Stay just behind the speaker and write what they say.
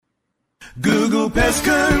Google Pest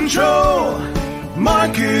Control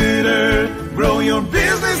Marketer. Grow your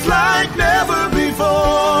business like never before.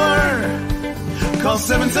 Call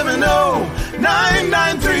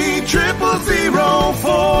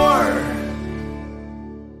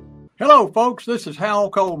 770-993-0004. Hello, folks. This is Hal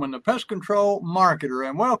Coleman, the Pest Control Marketer,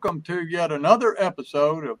 and welcome to yet another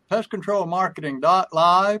episode of Pest Control Marketing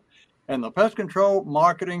Live and the Pest Control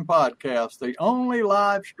Marketing Podcast, the only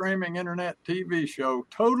live streaming internet TV show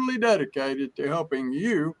totally dedicated to helping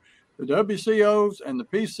you, the WCOs and the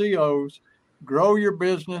PCOs, grow your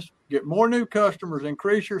business, get more new customers,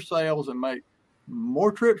 increase your sales, and make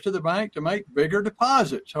more trips to the bank to make bigger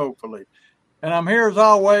deposits, hopefully. And I'm here as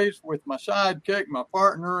always with my sidekick, my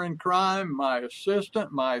partner in crime, my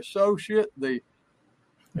assistant, my associate, the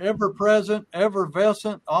ever-present,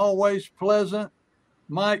 effervescent, always pleasant,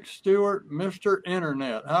 Mike Stewart, Mr.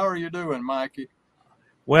 Internet. How are you doing, Mikey?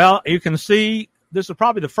 Well, you can see this is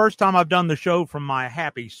probably the first time I've done the show from my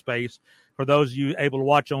happy space. For those of you able to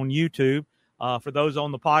watch on YouTube, for those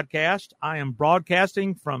on the podcast, I am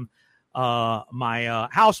broadcasting from my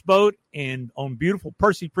houseboat on beautiful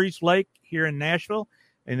Percy Priest Lake here in Nashville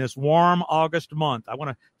in this warm August month. I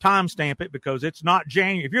want to timestamp it because it's not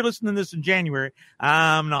January. If you're listening to this in January,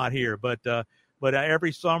 I'm not here. But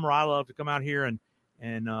every summer I love to come out here and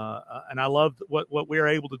I love what we're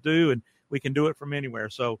able to do, and we can do it from anywhere.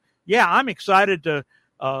 So yeah, I'm excited to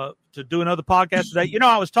do another podcast today. You know,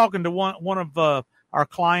 I was talking to one of our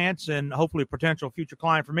clients and hopefully a potential future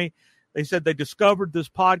client for me. They said they discovered this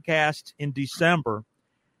podcast in December,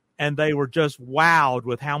 and they were just wowed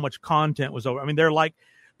with how much content was over. I mean, they're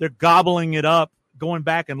gobbling it up, going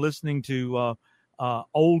back and listening to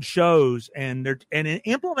old shows, and they're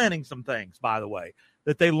implementing some things, by the way,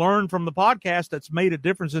 that they learned from the podcast that's made a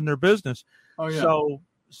difference in their business. Oh yeah.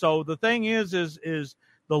 So the thing is the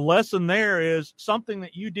lesson there is something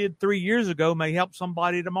that you did 3 years ago may help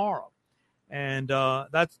somebody tomorrow, and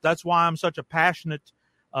that's why I'm such a passionate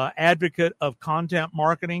advocate of content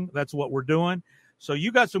marketing. That's what we're doing. So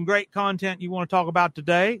you got some great content you want to talk about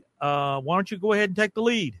today. Why don't you go ahead and take the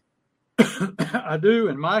lead? I do.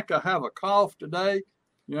 And Mike, I have a cough today.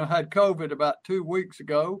 You know, I had COVID about 2 weeks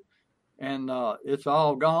ago, and it's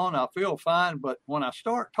all gone. I feel fine. But when I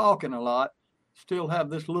start talking a lot, still have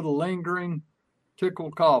this little lingering tickle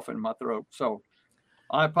cough in my throat. So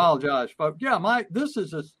I apologize, folks. Yeah, Mike, this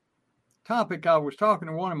is a topic I was talking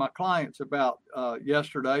to one of my clients about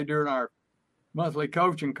yesterday during our monthly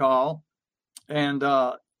coaching call, and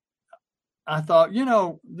I thought, you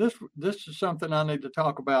know, this is something I need to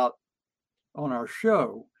talk about on our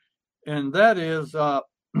show, and that is I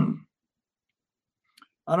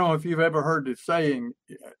don't know if you've ever heard the saying,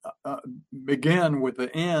 begin with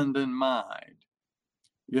the end in mind.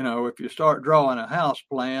 You know, if you start drawing a house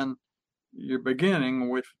plan, you're beginning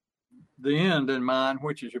with the end in mind,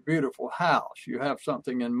 which is a beautiful house. You have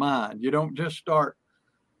something in mind. You don't just start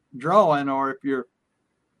drawing, or if you're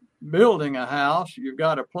building a house, you've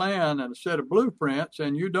got a plan and a set of blueprints,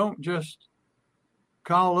 and you don't just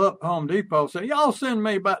call up Home Depot, say, y'all send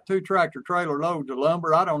me about 2 tractor trailer loads of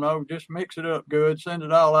lumber. I don't know, just mix it up good, send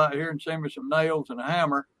it all out here and send me some nails and a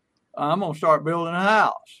hammer. I'm going to start building a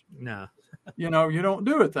house. No. You know, you don't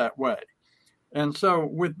do it that way. And so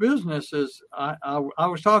with businesses, I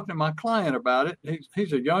was talking to my client about it.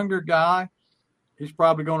 He's a younger guy. He's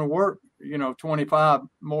probably going to work, 25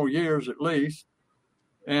 more years at least.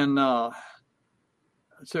 And I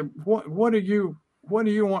said, what do you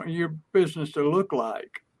want your business to look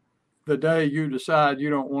like the day you decide you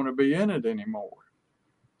don't want to be in it anymore?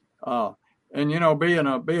 And being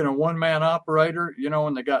a one-man operator,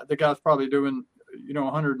 and the guy's probably doing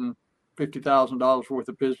 $150,000 worth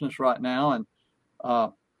of business right now, and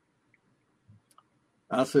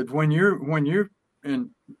I said, when you're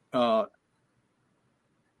in,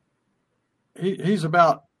 he's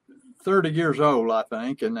about 30 years old, I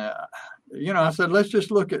think. And, I said, let's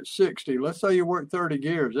just look at 60. Let's say you work 30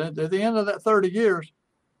 years. At the end of that 30 years,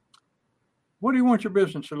 what do you want your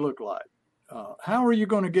business to look like? How are you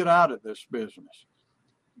going to get out of this business?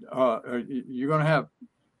 Are you going to have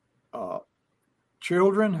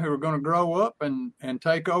children who are going to grow up and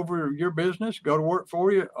take over your business, go to work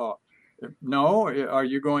for you? No. Are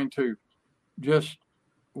you going to just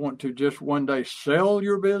want to just one day sell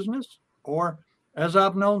your business? Or, as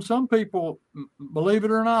I've known some people, believe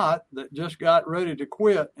it or not, that just got ready to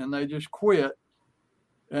quit, and they just quit,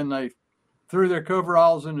 and they threw their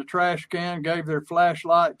coveralls in the trash can, gave their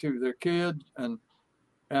flashlight to their kids, and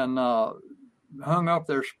hung up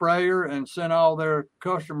their sprayer and sent all their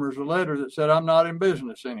customers a letter that said, I'm not in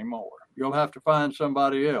business anymore. You'll have to find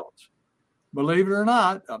somebody else. Believe it or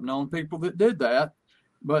not, I've known people that did that.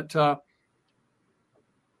 But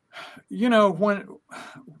you know,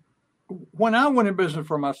 when I went in business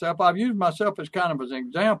for myself, I've used myself as kind of an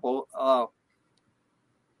example.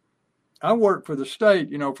 I worked for the state,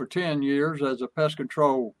 you know, for 10 years as a pest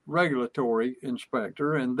control regulatory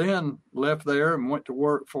inspector, and then left there and went to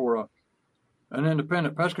work for an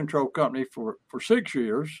independent pest control company for 6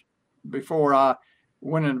 years before I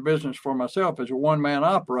went into business for myself as a one-man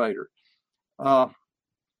operator. I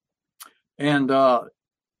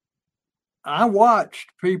watched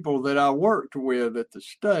people that I worked with at the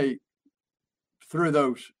state through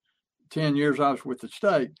those 10 years I was with the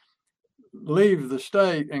state leave the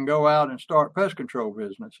state and go out and start pest control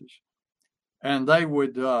businesses. And they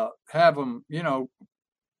would have them, you know,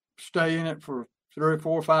 stay in it for 3 or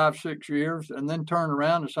 4, 5, 6 years, and then turn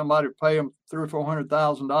around and somebody would pay them $300,000 or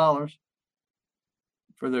 $400,000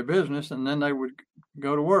 for their business, and then they would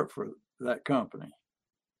go to work for that company.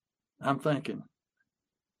 I'm thinking,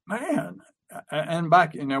 man, and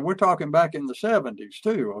back, you know, we're talking back in the 70s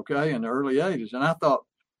too, okay, in the early 80s. And I thought,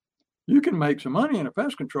 you can make some money in a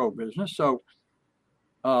pest control business. So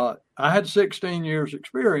I had 16 years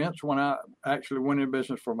experience when I actually went in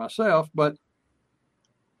business for myself, but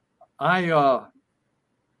I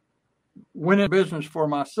went in business for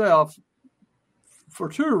myself for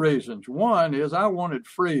 2 reasons. One is I wanted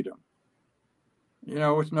freedom. You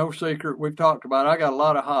know, it's no secret. We've talked about it. I got a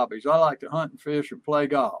lot of hobbies. I like to hunt and fish and play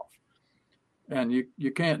golf. And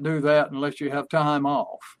you can't do that unless you have time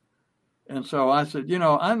off. And so I said, you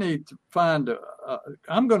know, I need to find,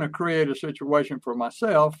 I'm going to create a situation for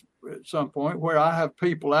myself at some point where I have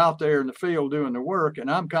people out there in the field doing the work, and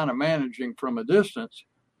I'm kind of managing from a distance.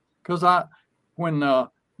 Because when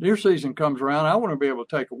deer season comes around, I want to be able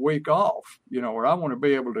to take a week off, you know, or I want to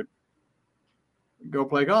be able to go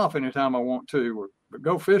play golf anytime I want to, or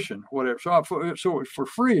go fishing, whatever. So it's for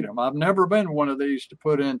freedom. I've never been one of these to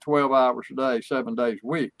put in 12 hours a day, 7 days a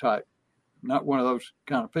week type. Not one of those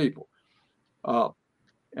kind of people.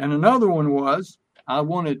 And another one was I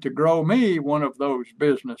wanted to grow me one of those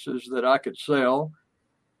businesses that I could sell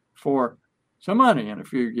for some money in a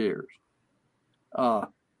few years. I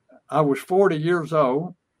was 40 years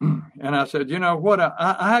old, and I said, you know what?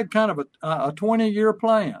 I had kind of a 20-year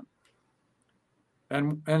plan.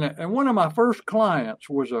 And one of my first clients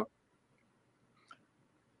was a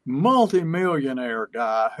multimillionaire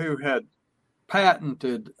guy who had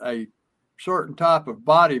patented a certain type of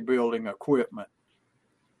bodybuilding equipment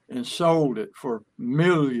and sold it for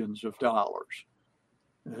millions of dollars.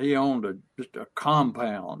 He owned just a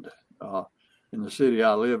compound in the city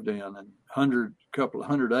I lived in, and couple of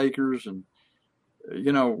hundred acres. And,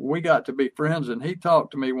 you know, we got to be friends, and he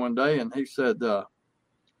talked to me one day and he said,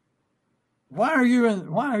 why are you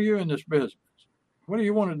in this business? What do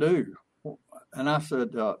you want to do? And I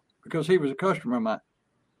said, because he was a customer of mine.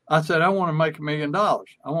 I said, I want to make $1 million. I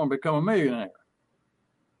want to become a millionaire.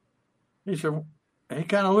 He said, he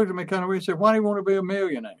kind of looked at me kind of weird. He said, why do you want to be a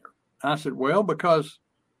millionaire? I said, well, because,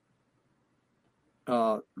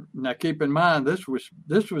 now keep in mind, this was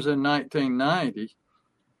in 1990.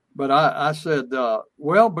 But I said,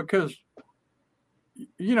 well, because,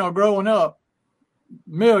 you know, growing up,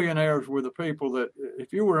 millionaires were the people that,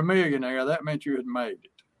 if you were a millionaire, that meant you had made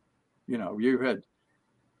it. You know, you had,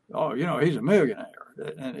 oh, you know, he's a millionaire.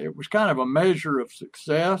 And it was kind of a measure of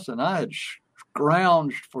success. And I had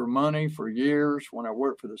scrounged for money for years when I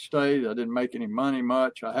worked for the state. I didn't make any money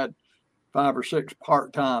much. I had 5 or 6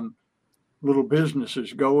 part-time little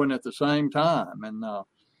businesses going at the same time. And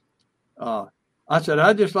I said,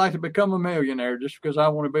 I'd just like to become a millionaire just because I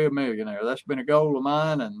want to be a millionaire. That's been a goal of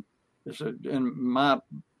mine. And in my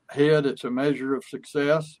head, it's a measure of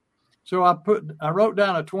success. So I wrote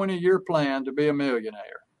down a 20-year plan to be a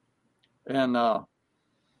millionaire. And I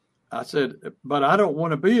said, but I don't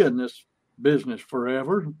want to be in this business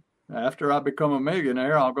forever. After I become a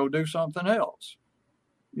millionaire, I'll go do something else,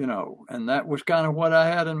 you know. And that was kind of what I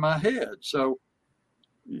had in my head. So,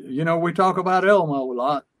 you know, we talk about Elmo a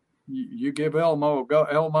lot. You give Elmo a go.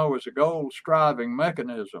 Elmo is a goal-striving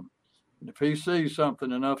mechanism. And if he sees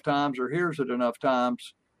something enough times or hears it enough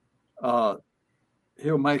times,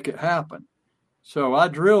 he'll make it happen. So I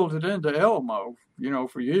drilled it into Elmo, you know,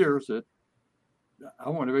 for years that I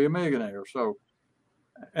want to be a millionaire. So,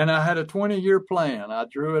 and I had a 20-year plan. I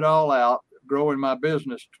drew it all out, growing my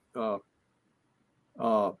business 12%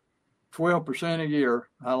 a year.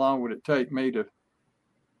 How long would it take me to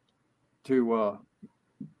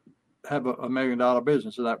have a $1 million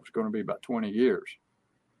business? So that was going to be about 20 years.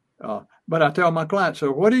 But I tell my clients,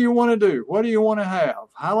 so what do you want to do? What do you want to have?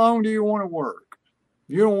 How long do you want to work?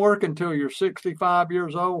 If you don't work until you're 65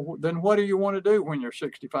 years old, then what do you want to do when you're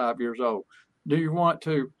 65 years old? Do you want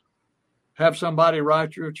to have somebody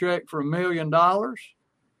write you a check for $1 million,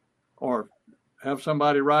 or have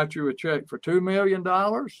somebody write you a check for $2 million?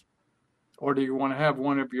 Or do you want to have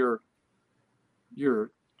one of your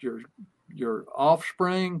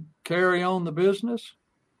offspring carry on the business?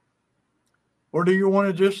 Or do you want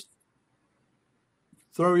to just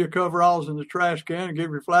throw your coveralls in the trash can and give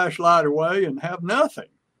your flashlight away and have nothing?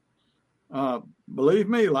 Believe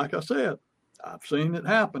me, like I said, I've seen it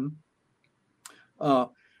happen.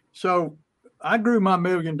 So I grew my $1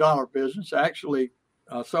 million business. Actually,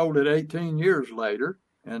 I sold it 18 years later,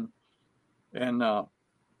 and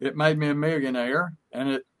it made me a millionaire.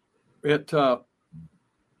 And it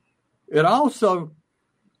also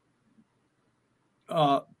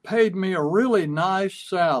paid me a really nice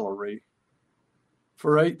salary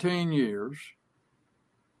for 18 years.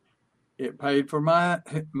 It paid for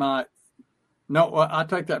no, I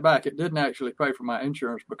take that back. It didn't actually pay for my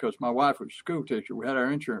insurance because my wife was a school teacher. We had our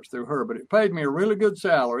insurance through her, but it paid me a really good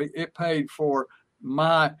salary. It paid for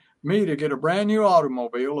me to get a brand new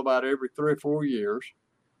automobile about every 3 or 4 years,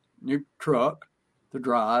 new truck to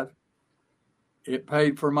drive. It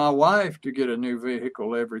paid for my wife to get a new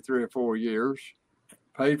vehicle every 3 or 4 years. It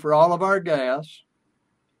paid for all of our gas.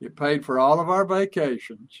 It paid for all of our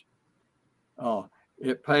vacations.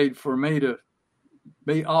 It paid for me to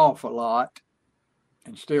be off a lot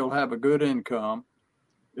and still have a good income.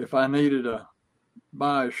 If I needed to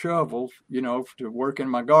buy a shovel, to work in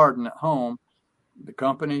my garden at home, the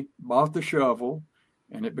company bought the shovel,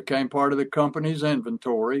 and it became part of the company's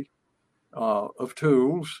inventory of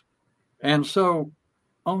tools. And so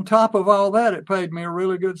on top of all that, it paid me a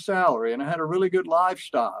really good salary, and I had a really good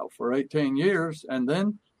lifestyle for 18 years. And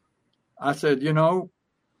then I said,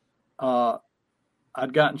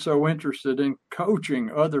 I'd gotten so interested in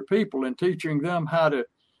coaching other people and teaching them how to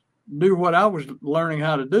do what I was learning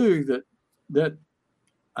how to do that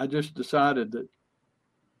I just decided that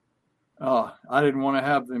I didn't want to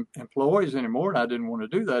have the employees anymore, and I didn't want to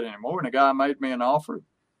do that anymore. And a guy made me an offer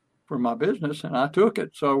for my business, and I took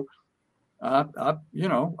it. So I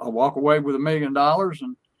walk away with $1 million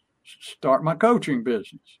and start my coaching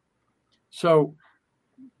business. So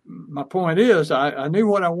my point is, I knew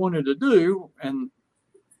what I wanted to do, and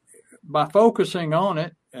by focusing on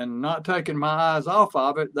it and not taking my eyes off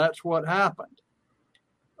of it, that's what happened.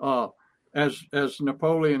 As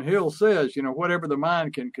Napoleon Hill says, whatever the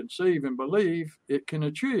mind can conceive and believe, it can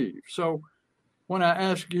achieve. So when I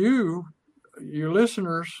ask you, your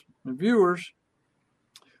listeners and viewers,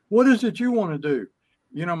 what is it you want to do?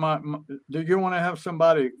 Do you want to have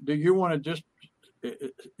somebody? Do you want to just?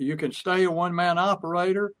 You can stay a one-man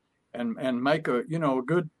operator and make a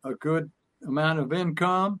good amount of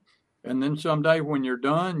income, and then someday when you're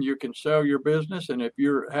done, you can sell your business. And if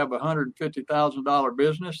you have $150,000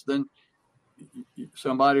 business, then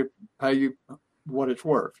somebody pay you what it's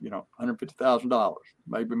worth. $150,000,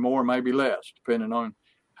 maybe more, maybe less, depending on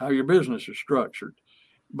how your business is structured.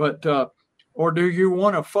 But or do you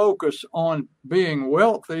want to focus on being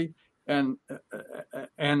wealthy and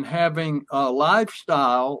having a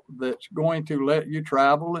lifestyle that's going to let you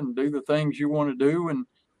travel and do the things you want to do and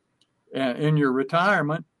in your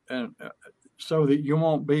retirement, and so that you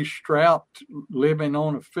won't be strapped living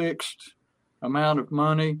on a fixed amount of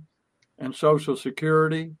money and Social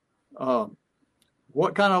Security?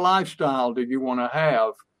 What kind of lifestyle do you want to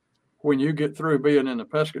have when you get through being in the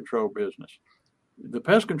pest control business? The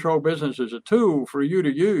pest control business is a tool for you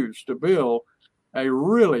to use to build a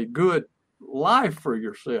really good life for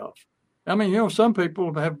yourself. I mean, some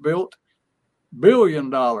people have built $1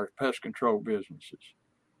 billion pest control businesses,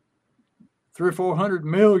 $300 or $400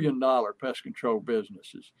 million pest control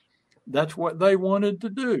businesses. That's what they wanted to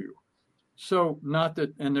do. So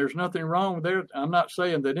and there's nothing wrong there. I'm not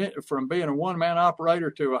saying that from being a one-man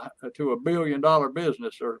operator to a $1 billion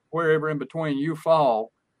business or wherever in between you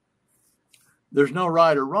fall, there's no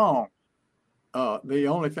right or wrong. The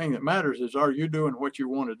only thing that matters is, are you doing what you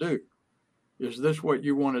want to do? Is this what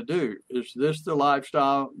you want to do? Is this the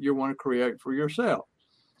lifestyle you want to create for yourself?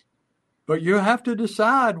 But you have to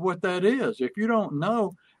decide what that is. If you don't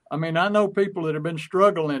know, I know people that have been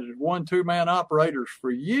struggling as 1-2-man operators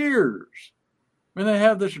for years. They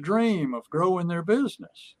have this dream of growing their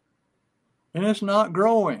business, and it's not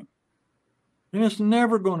growing, and it's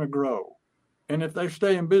never going to grow. And if they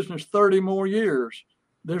stay in business 30 more years,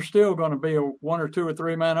 they're still going to be a 1 or 2 or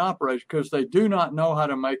 3-man operation because they do not know how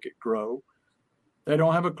to make it grow. They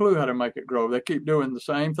don't have a clue how to make it grow. They keep doing the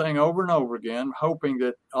same thing over and over again, hoping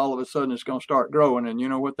that all of a sudden it's going to start growing. And you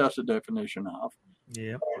know what that's a definition of?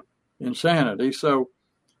 Yeah. Insanity. So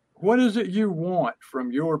what is it you want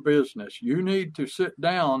from your business? You need to sit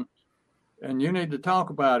down and you need to talk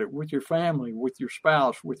about it with your family, with your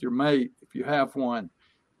spouse, with your mate, if you have one.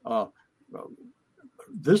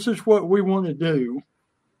 This is what we want to do,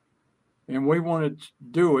 and we want to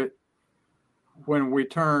do it when we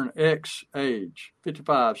turn X age,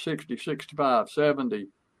 55, 60, 65, 70,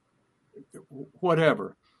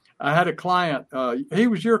 whatever. I had a client, he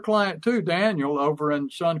was your client too, Daniel, over in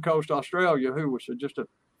Suncoast, Australia, who was just a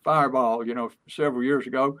fireball, several years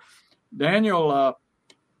ago. Daniel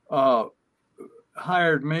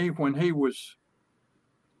hired me when he was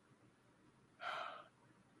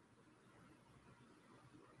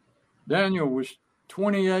Daniel was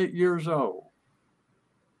 28 years old.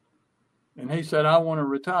 And he said, I want to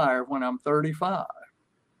retire when I'm 35.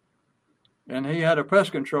 And he had a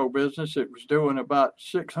pest control business. It was doing about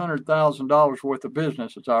 $600,000 worth of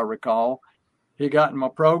business, as I recall. He got in my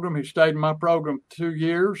program. He stayed in my program 2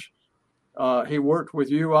 years. He worked with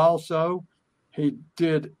you also. He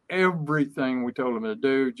did everything we told him to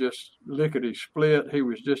do, just lickety split. He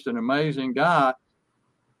was just an amazing guy.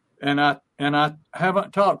 And I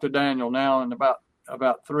haven't talked to Daniel now in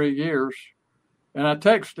about 3 years. And I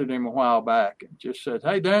texted him a while back and just said,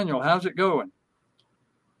 hey, Daniel, how's it going?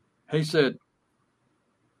 He said,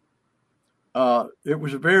 it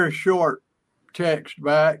was a very short text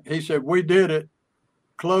back. He said, we did it,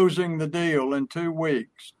 closing the deal in 2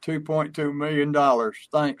 weeks, $2.2 million.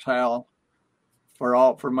 Thanks, Hal,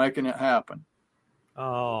 for making it happen.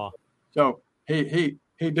 Oh. So he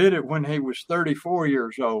did it when he was 34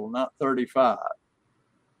 years old, not 35.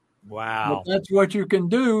 Wow. But that's what you can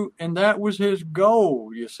do, and that was his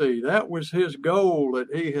goal, you see. That was his goal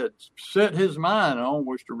that he had set his mind on,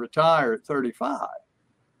 was to retire at 35.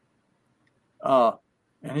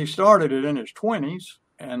 And he started it in his 20s,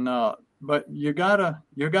 and but you gotta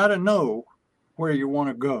know where you want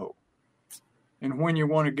to go and when you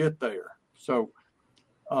want to get there. So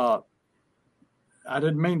I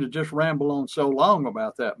didn't mean to just ramble on so long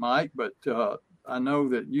about that, Mike, but I know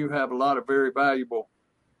that you have a lot of very valuable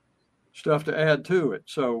stuff to add to it.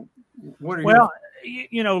 So what are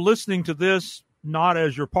listening to this, not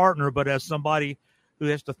as your partner, but as somebody who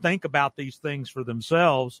has to think about these things for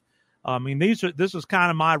themselves. I mean, this is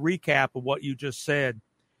kind of my recap of what you just said.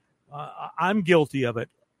 I'm guilty of it.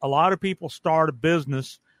 A lot of people start a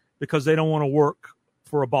business because they don't want to work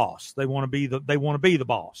for a boss. They want to be the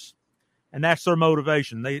boss. And that's their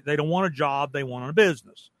motivation. They don't want a job. They want a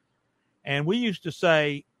business. And we used to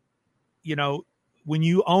say, when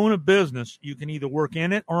you own a business, you can either work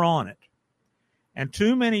in it or on it. And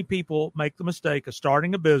too many people make the mistake of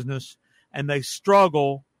starting a business and they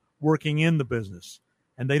struggle working in the business.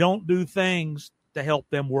 And they don't do things to help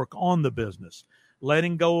them work on the business.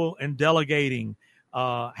 Letting go and delegating,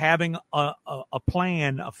 having a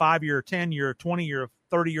plan, a 5-year, 10-year, 20-year,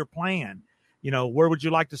 30-year plan. Where would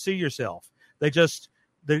you like to see yourself? They're just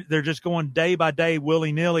going day by day,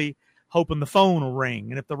 willy-nilly, hoping the phone will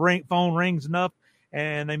ring. And if the phone rings enough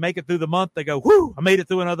and they make it through the month, they go, whoo, I made it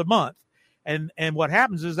through another month. And what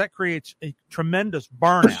happens is that creates a tremendous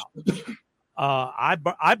burnout.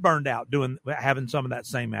 I burned out having some of that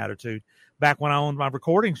same attitude back when I owned my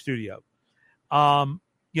recording studio.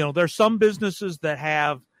 There's some businesses that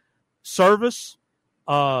have service,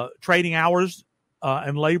 trading hours,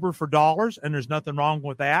 and labor for dollars, and there's nothing wrong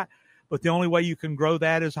with that. But the only way you can grow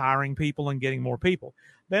that is hiring people and getting more people.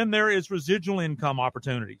 Then there is residual income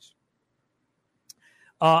opportunities.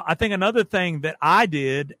 I think another thing that I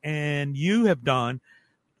did and you have done,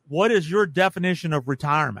 what is your definition of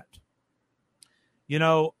retirement?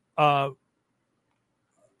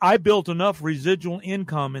 I built enough residual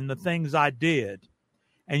income in the things I did,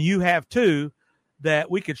 and you have too,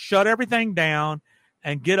 that we could shut everything down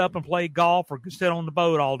and get up and play golf or sit on the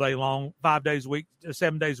boat all day long, 5 days a week,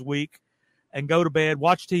 7 days a week, and go to bed,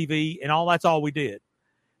 watch TV, and that's all we did.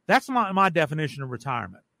 That's not my definition of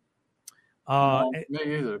retirement. No,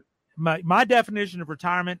 me either. My definition of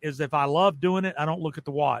retirement is if I love doing it, I don't look at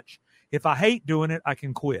the watch. If I hate doing it, I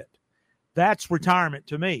can quit. That's retirement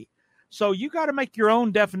to me. So you got to make your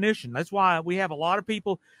own definition. That's why we have a lot of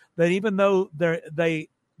people that even though they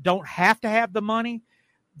don't have to have the money,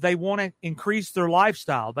 they want to increase their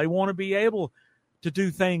lifestyle. They want to be able to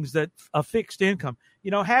do things that a fixed income.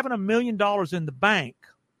 Having $1 million in the bank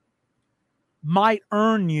might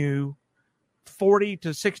earn you $40,000 to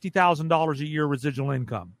 $60,000 a year residual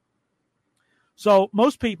income. So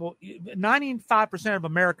most people, 95% of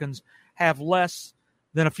Americans have less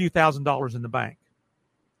than a few $1,000s in the bank.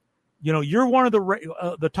 You're one of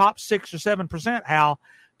the top 6 or 7%, Hal,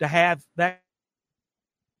 to have that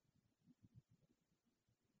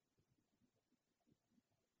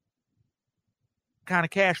kind of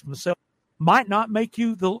cash from the sale. might not make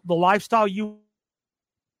you the lifestyle you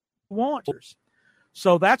want.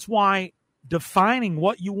 So that's why defining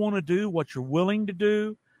what you want to do, what you're willing to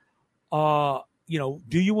do,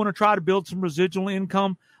 do you want to try to build some residual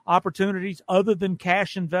income opportunities other than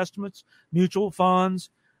cash investments, mutual funds?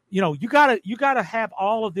 You gotta have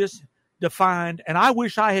all of this defined. And I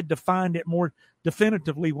wish I had defined it more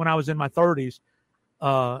definitively when I was in my 30s.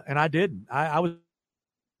 And I didn't. I was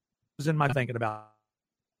in my thinking about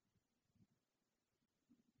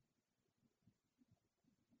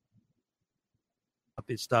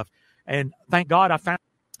this stuff. And thank God I found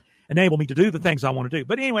enable me to do the things I want to do.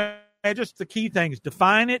 But anyway, just the key thing is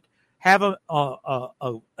define it, have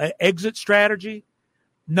a exit strategy,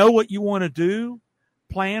 know what you want to do,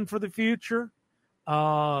 plan for the future,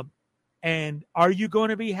 and are you going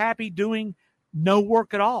to be happy doing no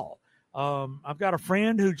work at all? I've got a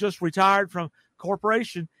friend who just retired from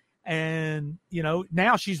corporation, and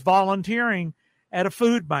now she's volunteering at a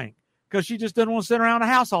food bank because she just doesn't want to sit around the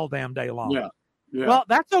house all damn day long. Yeah. Well,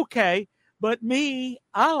 that's okay. But me,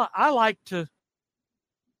 I like to.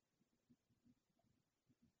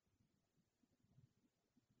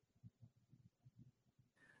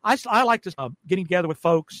 I like to getting together with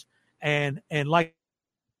folks and like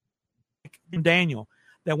Daniel,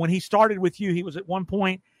 that when he started with you, he was at one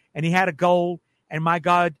point and he had a goal, and my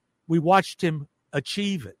God, we watched him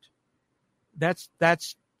achieve it. That's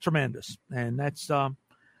tremendous, and that's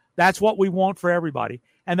what we want for everybody,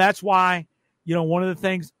 and that's why one of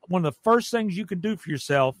the first things you can do for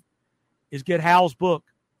yourself is get Hal's book,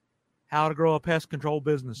 How to Grow a Pest Control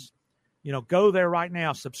Business. Go there right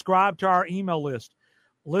now, subscribe to our email list,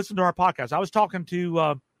 listen to our podcast. I was talking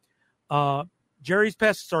to Jerry's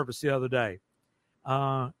Pest Service the other day,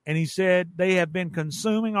 and he said they have been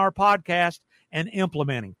consuming our podcast and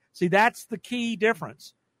implementing. See, that's the key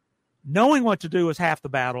difference. Knowing what to do is half the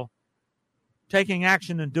battle. Taking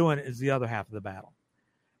action and doing it is the other half of the battle.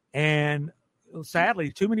 And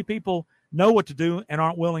sadly, too many people know what to do and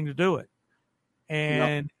aren't willing to do it.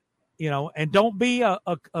 And, and don't be a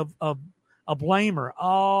blamer.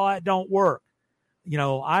 Oh, it don't work.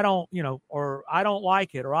 I don't, or I don't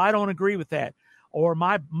like it, or I don't agree with that, or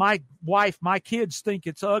my wife, my kids think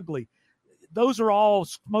it's ugly. Those are all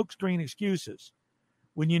smokescreen excuses.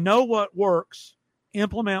 When you know what works,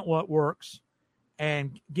 implement what works,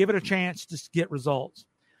 and give it a chance to get results.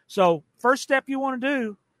 So first step you want to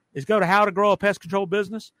do is go to How to Grow a Pest Control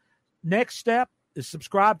Business. Next step is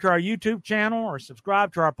subscribe to our YouTube channel or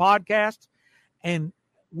subscribe to our podcast. And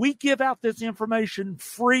we give out this information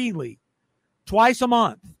freely twice a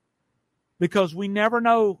month because we never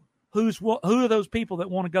know who are those people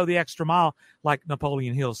that want to go the extra mile, like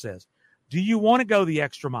Napoleon Hill says. Do you want to go the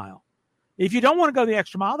extra mile? If you don't want to go the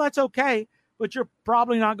extra mile, that's okay, but you're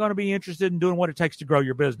probably not going to be interested in doing what it takes to grow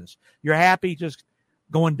your business. You're happy just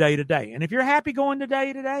going day to day. And if you're happy going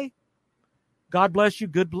day to day, God bless you.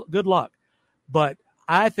 Good luck. But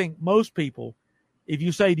I think most people, if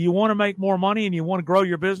you say, do you want to make more money and you want to grow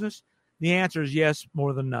your business? The answer is yes,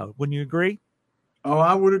 more than no. Wouldn't you agree? Oh,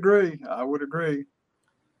 I would agree.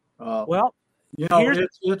 Well,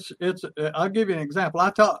 it's. I'll give you an example.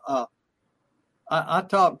 I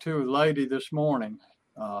talked to a lady this morning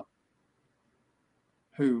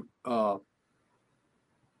who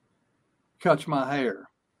cuts my hair.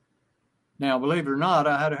 Now, believe it or not,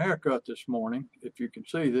 I had a haircut this morning. If you can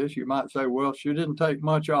see this, you might say, well, she didn't take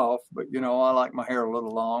much off, but I like my hair a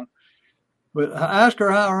little long. But I asked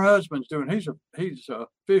her how her husband's doing. He's a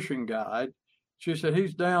fishing guide. She said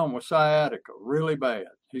he's down with sciatica really bad.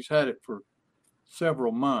 He's had it for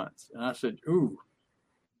several months. And I said, ooh.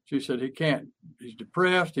 She said he's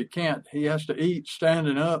depressed. He has to eat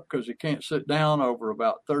standing up because he can't sit down over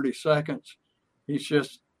about 30 seconds. He's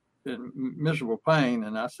just in miserable pain.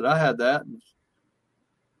 And I said, I had that. And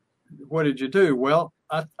what did you do? Well,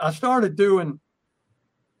 I started doing,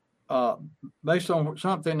 based on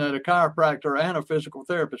something that a chiropractor and a physical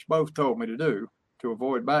therapist both told me to do to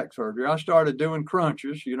avoid back surgery. I started doing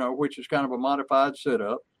crunches, which is kind of a modified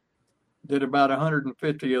sit-up. Did about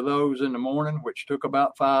 150 of those in the morning, which took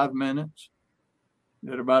about 5 minutes.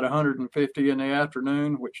 Did about 150 in the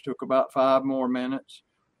afternoon, which took about 5 more minutes.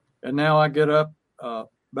 And now I get up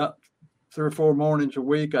about 3 or 4 mornings a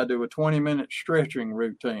week. I do a 20-minute stretching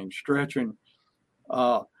routine, stretching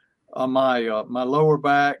my lower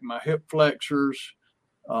back, my hip flexors,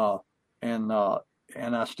 and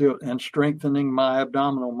strengthening my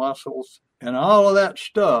abdominal muscles, and all of that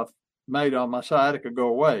stuff made my sciatica go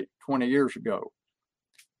away 20 years ago.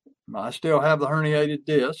 I still have the herniated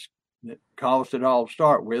disc that caused it all to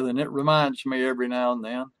start with, and it reminds me every now and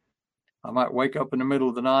then. I might wake up in the middle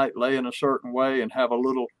of the night, lay in a certain way, and have a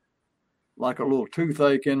little like a little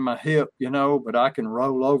toothache in my hip, but I can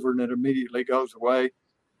roll over and it immediately goes away.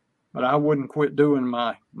 But I wouldn't quit doing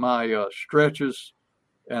my stretches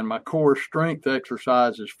and my core strength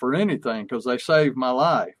exercises for anything because they saved my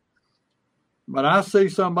life. But I see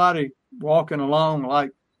somebody walking along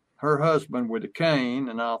like her husband with a cane,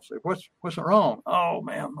 and I'll say, what's wrong? Oh,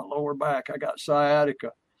 man, my lower back, I got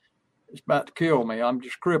sciatica. It's about to kill me. I'm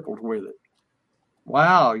just crippled with it.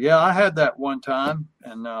 Wow, yeah, I had that one time,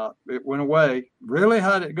 and it went away. Really?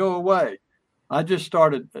 How did it go away? I just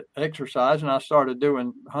started exercising. I started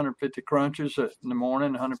doing 150 crunches in the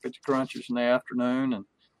morning, 150 crunches in the afternoon,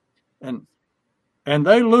 and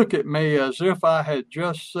they look at me as if I had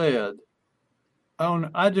just said, "Oh,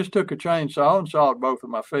 I just took a chainsaw and sawed both of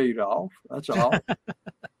my feet off. That's all."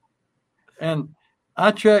 And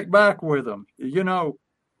I checked back with them.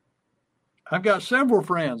 I've got several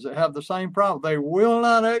friends that have the same problem. They will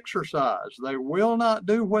not exercise. They will not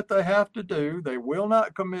do what they have to do. They will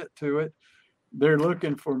not commit to it. They're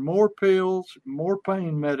looking for more pills, more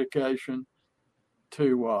pain medication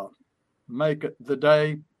to make the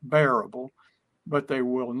day bearable, but they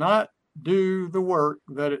will not do the work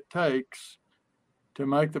that it takes to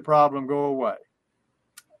make the problem go away.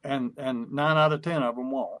 And 9 out of 10 of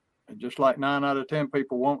them won't. And just like 9 out of 10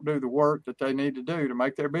 people won't do the work that they need to do to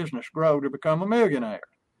make their business grow to become a millionaire.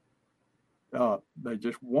 They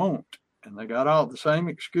just won't. And they got all the same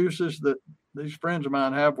excuses that these friends of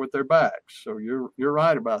mine have with their backs. So you're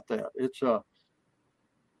right about that. It's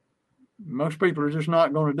most people are just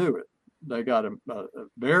not going to do it. They got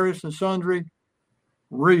various and sundry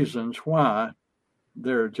reasons why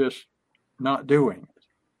they're just not doing it.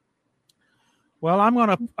 Well, I'm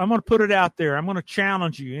gonna put it out there. I'm gonna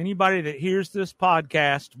challenge you. Anybody that hears this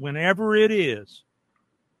podcast, whenever it is,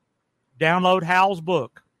 download Hal's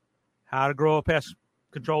book, How to Grow a Pest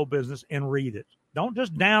Control Business, and read it. Don't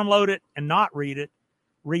just download it and not read it.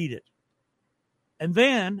 Read it. And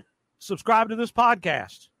then subscribe to this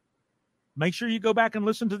podcast. Make sure you go back and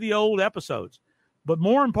listen to the old episodes. But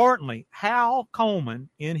more importantly, Hal Coleman,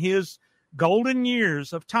 in his golden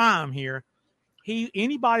years of time here,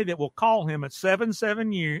 anybody that will call him at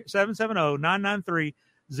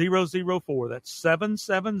 770-993-004. That's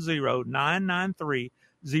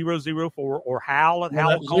 770-993-004 or Hal at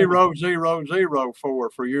Hal Coleman. 0004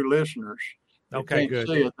 for your listeners. Okay, good.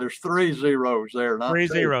 See it. There's 3 zeros there. Not 3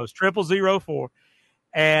 2. zeros. 0004.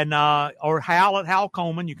 And or Hal at Hal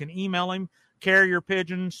Coleman. You can email him, carrier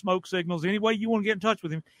pigeon, smoke signals, any way you want to get in touch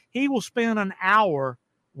with him. He will spend an hour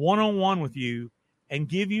one-on-one with you and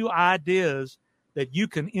give you ideas that you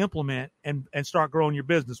can implement and start growing your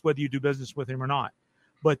business, whether you do business with him or not.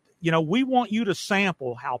 But, we want you to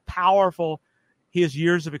sample how powerful his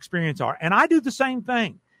years of experience are. And I do the same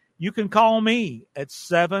thing. You can call me at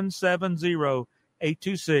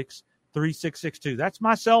 770-826-3662. That's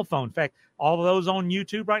my cell phone. In fact, all of those on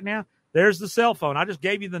YouTube right now, there's the cell phone. I just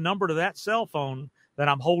gave you the number to that cell phone that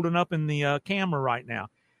I'm holding up in the camera right now.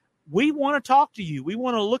 We want to talk to you. We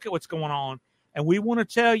want to look at what's going on, and we want to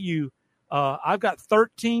tell you, I've got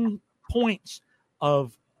 13 points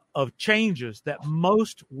of changes that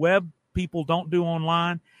most web people don't do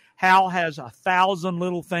online. Hal has 1,000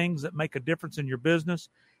 little things that make a difference in your business.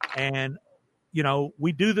 And,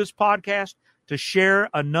 we do this podcast to share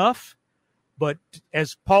enough. But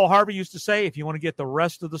as Paul Harvey used to say, if you want to get the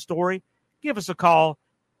rest of the story, give us a call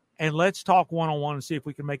and let's talk one-on-one and see if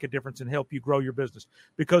we can make a difference and help you grow your business.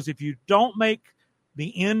 Because if you don't make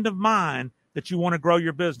the end of mind that you want to grow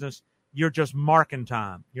your business, you're just marking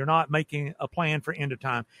time. You're not making a plan for end of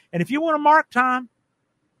time. And if you want to mark time,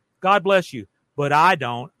 God bless you. But I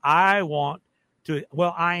don't. I want to,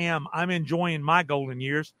 I'm enjoying my golden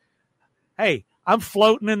years. Hey, I'm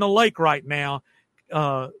floating in the lake right now,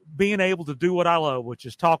 being able to do what I love, which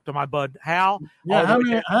is talk to my bud Hal.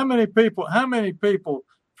 Yeah, how many people,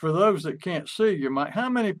 for those that can't see you, Mike, how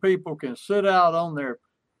many people can sit out on their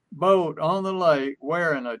boat on the lake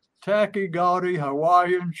wearing a tacky, gaudy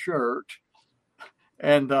Hawaiian shirt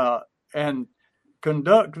and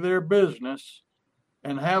conduct their business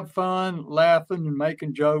and have fun, laughing and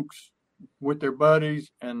making jokes with their buddies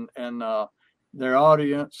and their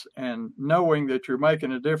audience, and knowing that you're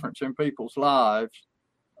making a difference in people's lives?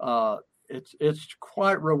 It's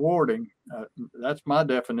quite rewarding. That's my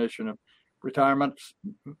definition of retirement.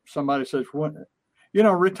 Somebody says,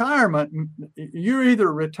 retirement, you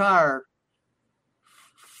either retire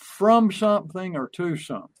from something or to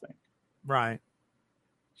something. Right.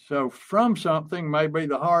 So from something may be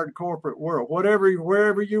the hard corporate world, wherever you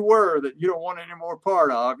were that you don't want any more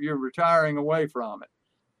part of, you're retiring away from it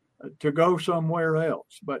to go somewhere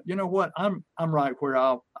else. But you know what? I'm right where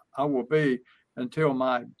I will be until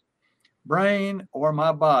my brain or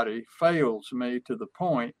my body fails me to the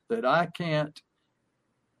point that I can't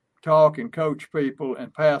talk and coach people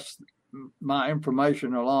and pass my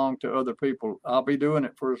information along to other people, I'll be doing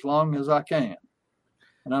it for as long as I can.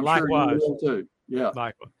 And I'm sure you will too. Yeah.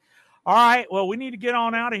 Likewise. All right. Well, we need to get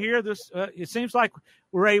on out of here. This it seems like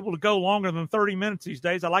we're able to go longer than 30 minutes these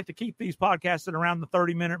days. I like to keep these podcasts at around the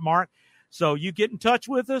 30-minute mark. So you get in touch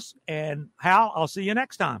with us, and Hal, I'll see you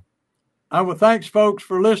next time. Well, thanks, folks,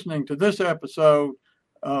 for listening to this episode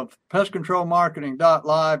of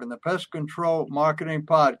PestControlMarketing.live and the Pest Control Marketing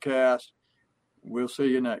Podcast. We'll see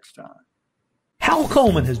you next time. Hal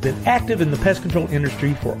Coleman has been active in the pest control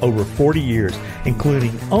industry for over 40 years,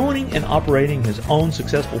 including owning and operating his own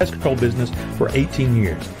successful pest control business for 18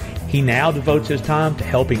 years. He now devotes his time to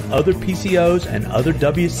helping other PCOs and other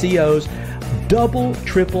WCOs double,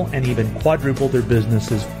 triple, and even quadruple their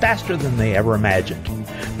businesses faster than they ever imagined.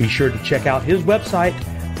 Be sure to check out his website,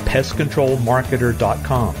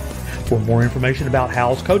 PestControlMarketer.com. For more information about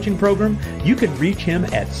Hal's coaching program, you can reach him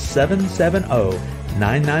at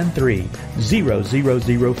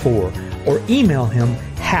 770-993-0004 or email him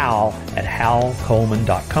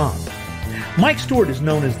hal@halcoleman.com. Mike Stewart is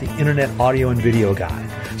known as the Internet Audio and Video Guy.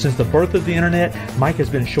 Since the birth of the Internet, Mike has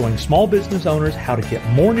been showing small business owners how to get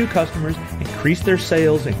more new customers, increase their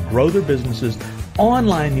sales, and grow their businesses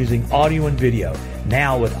online using audio and video,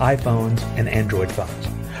 now with iPhones and Android phones.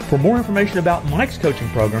 For more information about Mike's coaching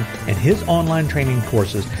program and his online training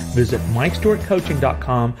courses, visit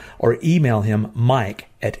MikeStewartCoaching.com or email him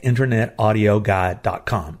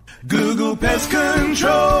mike@internetaudioguide.com. Google Pest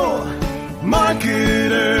Control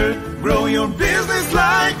Marketer. Grow your business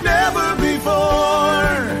like never before.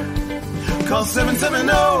 Call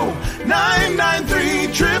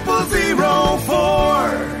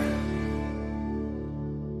 770-993-0004.